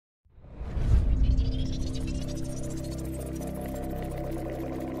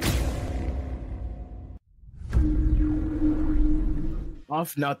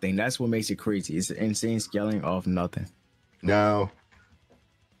Off nothing. That's what makes it crazy. It's insane scaling off nothing. Now,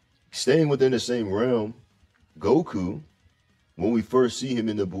 staying within the same realm, Goku, when we first see him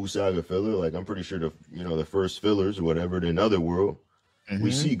in the Buu Saga filler, like I'm pretty sure the first fillers or whatever in Otherworld,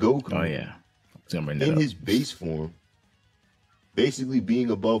 we see Goku in his base form, basically being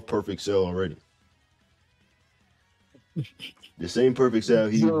above Perfect Cell already. The same Perfect Cell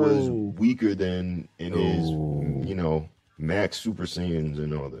he was weaker than in his, max Super Saiyans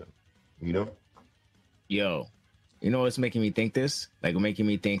and all that. Yo, you know what's making me think this? Like, making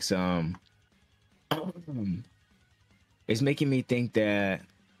me think it's making me think that,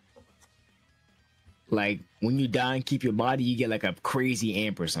 like, when you die and keep your body, you get like a crazy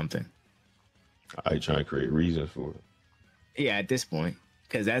amp or something. I try to create reasons for it. Yeah, at this point,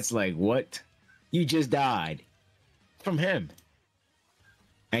 because that's like, what? You just died from him,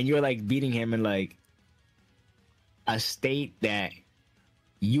 and you're like beating him in like a state that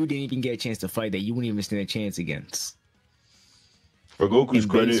you didn't even get a chance to fight, that you wouldn't even stand a chance against. For Goku's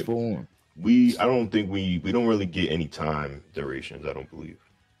credit, I don't think we don't really get any time durations, I don't believe.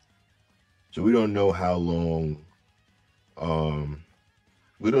 So we don't know how long,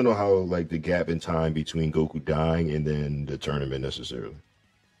 we don't know how, like, the gap in time between Goku dying and then the tournament necessarily,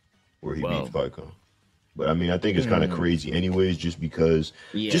 where he beats Pycon. But I mean, I think it's kind of crazy anyways, just because,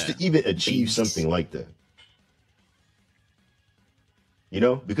 just to even achieve something like that.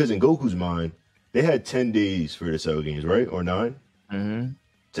 Because in Goku's mind, they had 10 days for the Cell games, right? Or 9?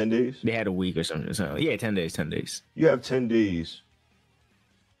 10 days? They had a week or something. So, yeah, 10 days, 10 days. You have 10 days,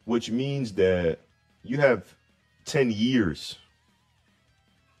 which means that you have 10 years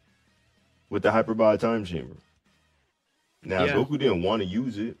with the Hyperbolic Time Chamber. Now, Goku didn't want to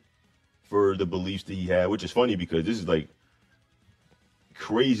use it for the beliefs that he had, which is funny because this is like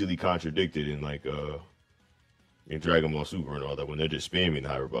crazily contradicted in like in Dragon Ball Super and all that when they're just spamming the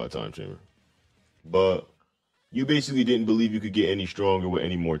Hyperbolic Time Chamber. But you basically didn't believe you could get any stronger with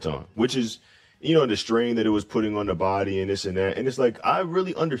any more time, which is, the strain that it was putting on the body and this and that. And it's like, I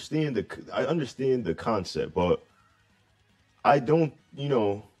really understand the concept, but I don't,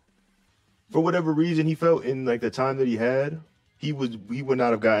 for whatever reason he felt in like the time that he had, he would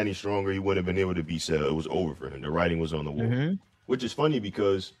not have got any stronger. He wouldn't have been able to beat Cell. It was over for him. The writing was on the wall, which is funny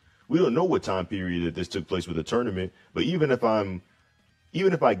because we don't know what time period that this took place with the tournament. But even if I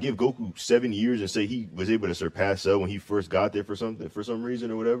give Goku 7 years and say he was able to surpass Cell when he first got there for some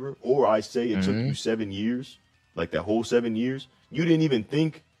reason or whatever, or I say it took you 7 years, like that whole 7 years, you didn't even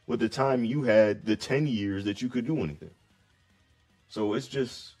think with the time you had the 10 years that you could do anything. So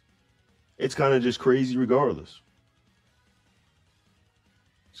it's kind of just crazy regardless.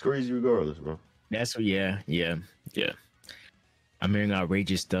 It's crazy regardless, bro. That's what, yeah. I'm hearing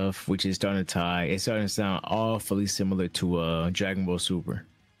outrageous stuff, which is starting to tie. It's starting to sound awfully similar to Dragon Ball Super.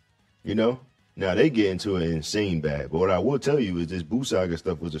 Now they get into it insane bad. But what I will tell you is this Buu Saga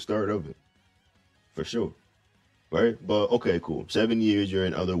stuff was the start of it, for sure. Right? But okay, cool. 7 years, you're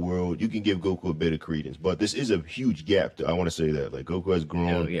in Otherworld. You can give Goku a bit of credence, but this is a huge gap. I want to say that, like, Goku has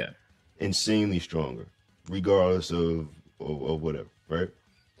grown insanely stronger, regardless of whatever. Right?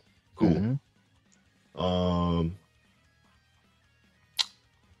 Cool.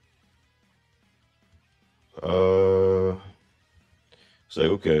 It's like,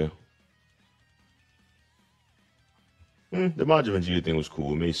 okay. The Majin Vegeta thing was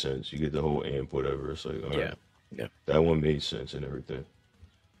cool. It made sense. You get the whole amp, whatever. It's like, all right. That one made sense and everything.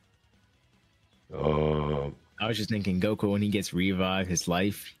 I was just thinking Goku, when he gets revived, his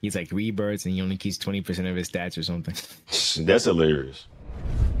life, he's like rebirths and he only keeps 20% of his stats or something. That's hilarious.